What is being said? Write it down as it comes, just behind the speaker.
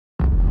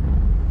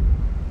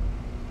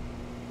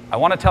I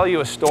want to tell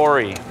you a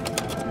story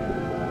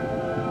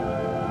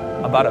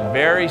about a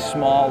very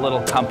small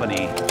little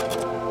company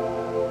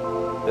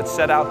that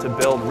set out to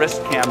build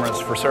wrist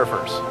cameras for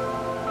surfers.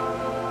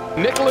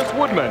 Nicholas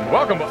Woodman,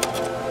 welcome.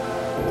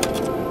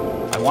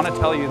 I want to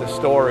tell you the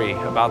story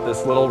about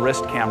this little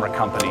wrist camera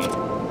company.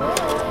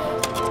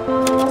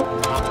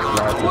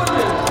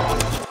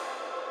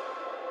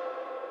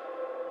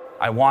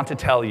 I want to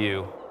tell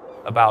you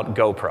about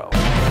GoPro.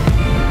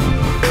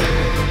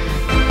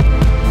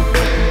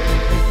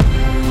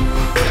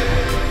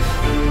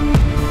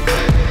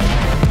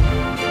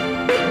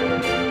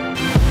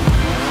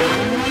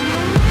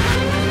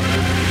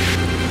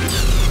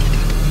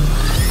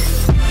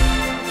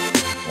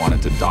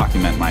 To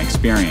document my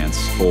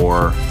experience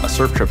for a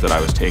surf trip that I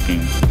was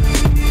taking.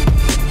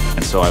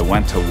 And so I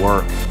went to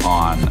work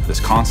on this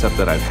concept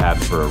that I've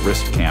had for a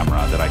wrist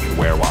camera that I could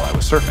wear while I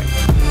was surfing.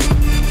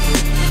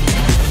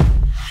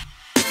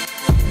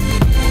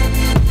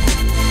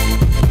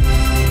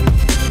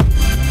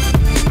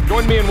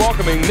 Join me in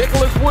welcoming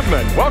Nicholas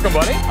Woodman. Welcome,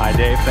 buddy. Hi,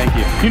 Dave. Thank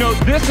you. You know,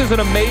 this is an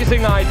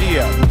amazing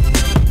idea.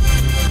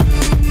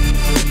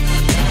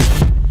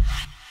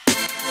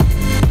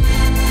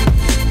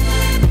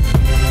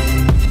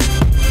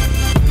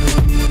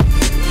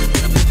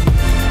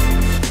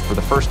 For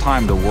the first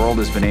time, the world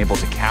has been able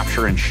to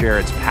capture and share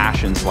its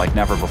passions like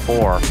never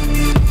before.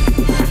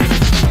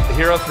 The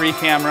Hero 3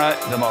 camera,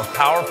 the most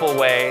powerful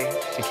way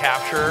to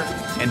capture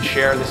and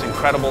share this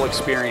incredible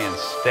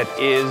experience that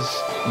is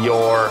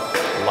your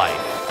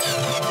life.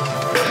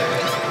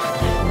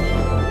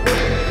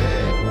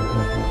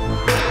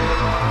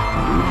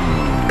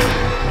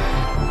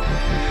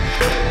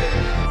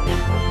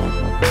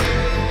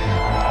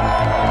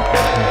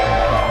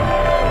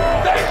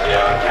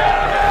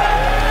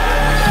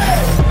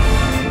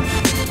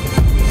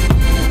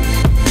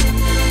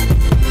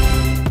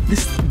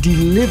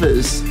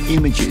 Delivers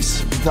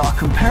images that are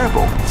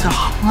comparable to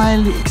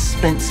highly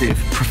expensive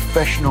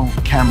professional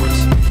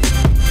cameras.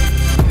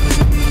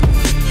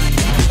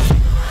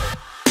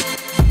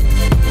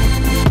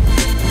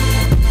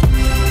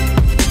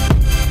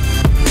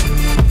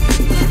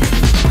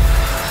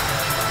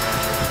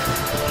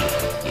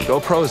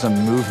 GoPro is a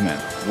movement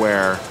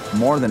where,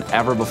 more than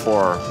ever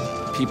before,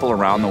 people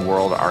around the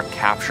world are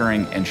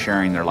capturing and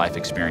sharing their life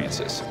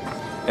experiences.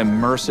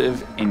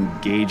 Immersive,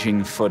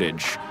 engaging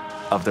footage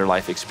of their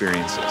life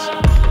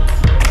experiences.